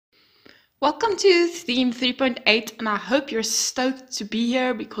Welcome to theme 3.8, and I hope you're stoked to be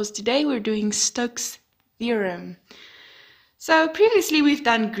here because today we're doing Stoke's theorem. So previously we've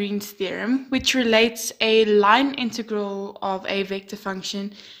done Green's theorem, which relates a line integral of a vector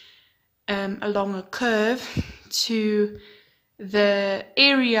function along a curve to the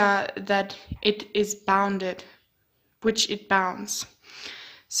area that it is bounded, which it bounds.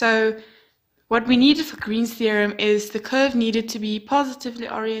 So what we needed for Green's theorem is the curve needed to be positively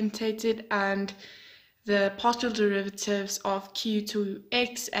orientated and the partial derivatives of q to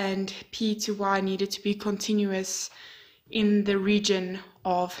x and p to y needed to be continuous in the region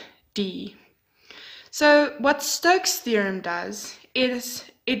of D. So what Stoke's theorem does is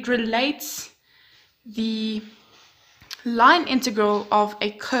it relates the line integral of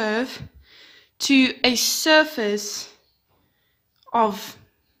a curve to a surface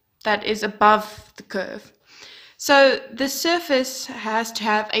that is above the curve. So the surface has to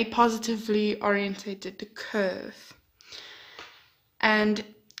have a positively orientated curve. And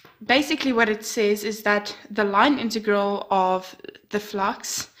basically what it says is that the line integral of the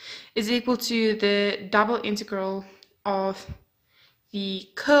flux is equal to the double integral of the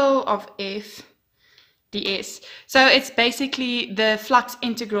curl of f ds. So it's basically the flux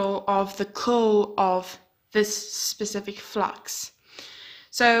integral of the curl of this specific flux.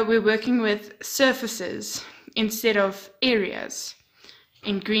 So we're working with surfaces instead of areas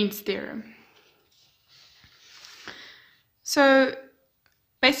in Green's theorem. So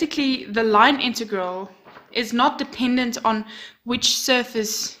basically the line integral is not dependent on which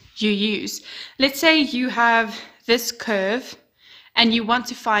surface you use. Let's say you have this curve and you want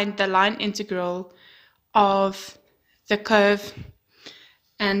to find the line integral of the curve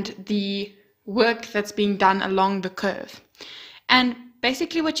and the work that's being done along the curve. And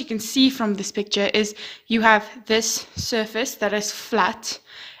basically what you can see from this picture is you have this surface that is flat,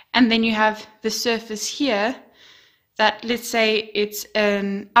 and then you have the surface here that, let's say it's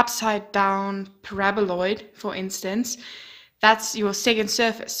an upside down paraboloid, for instance. That's your second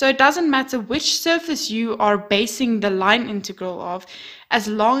surface. So it doesn't matter which surface you are basing the line integral of, as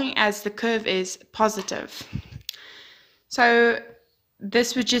long as the curve is positive. So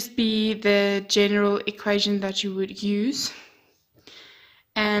this would just be the general equation that you would use.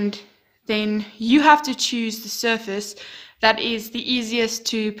 And then you have to choose the surface that is the easiest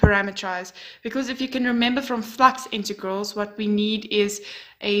to parameterize, because if you can remember from flux integrals, what we need is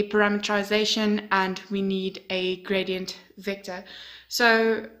a parameterization and we need a gradient vector.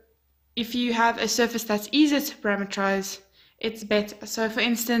 So if you have a surface that's easier to parameterize, it's better. So for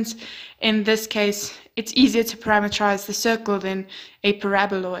instance, in this case, it's easier to parameterize the circle than a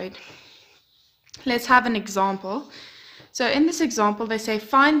paraboloid. Let's have an example. So in this example, they say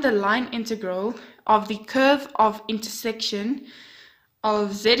find the line integral of the curve of intersection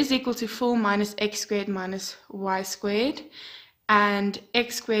of z is equal to 4 minus x squared minus y squared, and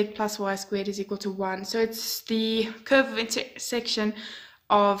x squared plus y squared is equal to 1. So it's the curve of intersection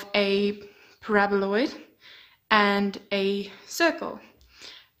of a paraboloid and a circle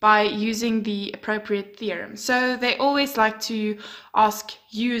by using the appropriate theorem. So they always like to ask,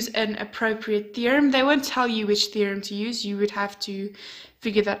 use an appropriate theorem. They won't tell you which theorem to use. You would have to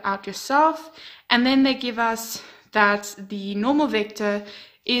figure that out yourself. And then they give us that the normal vector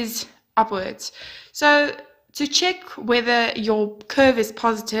is upwards. So to check whether your curve is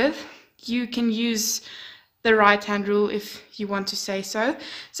positive, you can use the right-hand rule if you want to say so.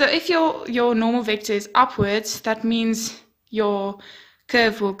 So if your normal vector is upwards, that means your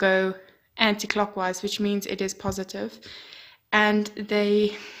curve will go anti-clockwise, which means it is positive. And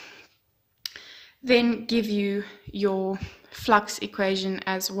they then give you your flux equation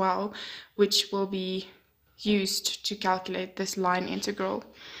as well, which will be used to calculate this line integral.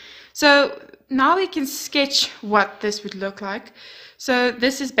 So now we can sketch what this would look like. So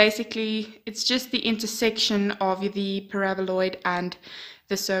this is basically, it's just the intersection of the paraboloid and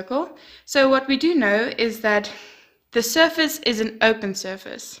the circle. So what we do know is that the surface is an open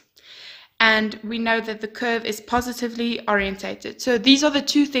surface, and we know that the curve is positively orientated. So these are the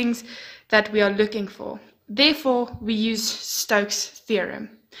two things that we are looking for. Therefore, we use Stoke's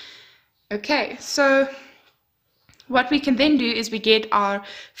theorem. Okay, so what we can then do is we get our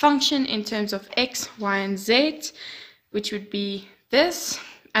function in terms of x, y, and z, which would be this,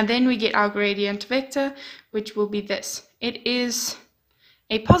 and then we get our gradient vector, which will be this. It is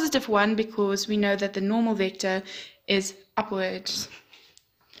a positive one because we know that the normal vector is upwards.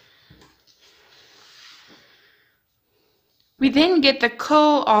 We then get the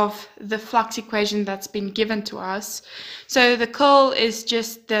curl of the flux equation that's been given to us. So the curl is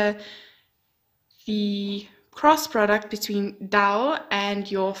just the cross product between del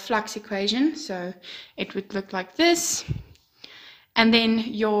and your flux equation. So it would look like this. And then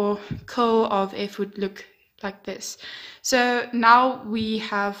your curl of f would look like this. So now we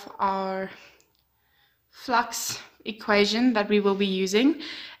have our flux equation that we will be using,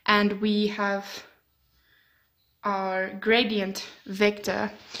 and we have our gradient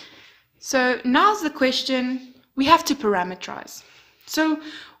vector. So now's the question, we have to parameterize. So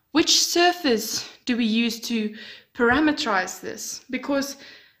which surface do we use to parameterize this? Because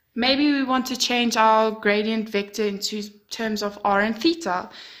maybe we want to change our gradient vector into terms of r and theta.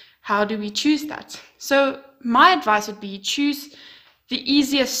 How do we choose that? So my advice would be choose the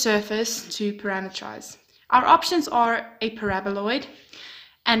easiest surface to parameterize. Our options are a paraboloid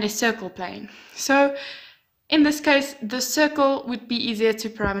and a circle plane. So in this case, the circle would be easier to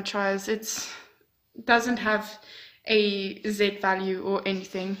parameterize. It doesn't have a z value or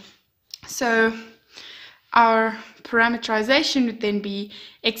anything. So our parameterization would then be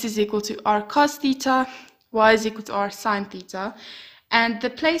x is equal to r cos theta, y is equal to r sin theta. And the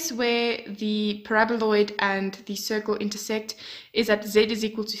place where the paraboloid and the circle intersect is at z is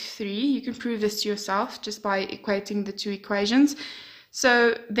equal to 3. You can prove this to yourself just by equating the two equations.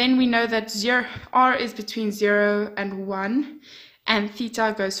 So then we know that r is between 0 and 1, and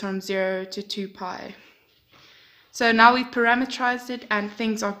theta goes from 0 to 2 pi. So now we've parameterized it and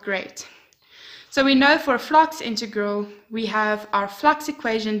things are great. So we know for a flux integral, we have our flux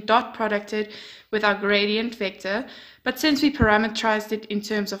equation dot producted with our gradient vector, but since we parameterized it in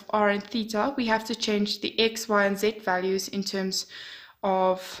terms of r and theta, we have to change the x, y, and z values in terms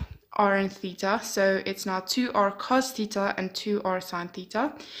of r and theta. So it's now 2r cos theta and 2r sin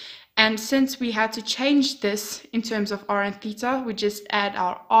theta. And since we had to change this in terms of r and theta, we just add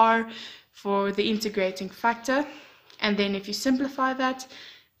our r for the integrating factor. And then if you simplify that,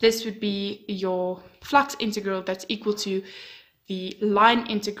 this would be your flux integral that's equal to the line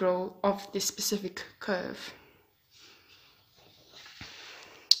integral of this specific curve.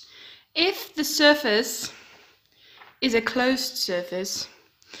 If the surface is a closed surface,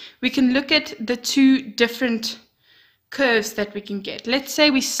 we can look at the two different curves that we can get. Let's say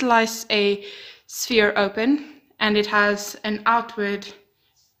we slice a sphere open and it has an outward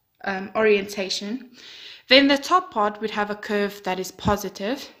orientation. Then the top part would have a curve that is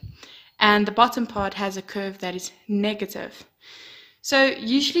positive, and the bottom part has a curve that is negative. So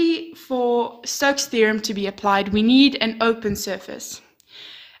usually for Stoke's theorem to be applied, we need an open surface.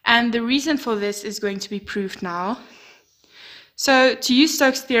 And the reason for this is going to be proved now. So to use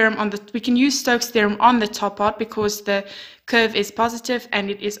Stoke's theorem we can use Stoke's theorem on the top part because the curve is positive and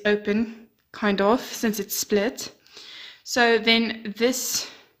it is open, kind of, since it's split. So then this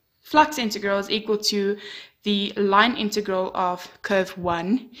flux integral is equal to the line integral of curve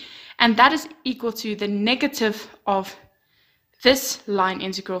 1, and that is equal to the negative of this line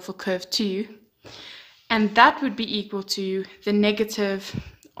integral for curve 2, and that would be equal to the negative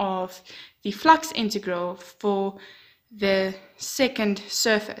of the flux integral for the second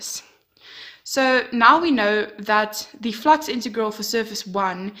surface. So now we know that the flux integral for surface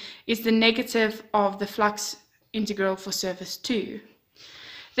 1 is the negative of the flux integral for surface 2.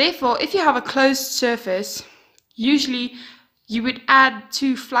 Therefore, if you have a closed surface, usually you would add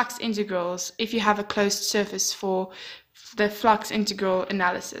two flux integrals if you have a closed surface for the flux integral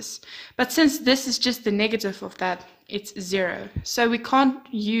analysis. But since this is just the negative of that, it's 0. So we can't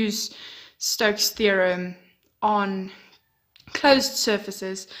use Stoke's theorem on closed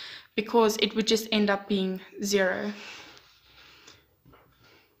surfaces because it would just end up being 0.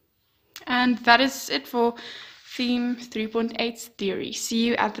 And that is it for Theme 3.8's theory. See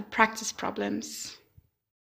you at the practice problems.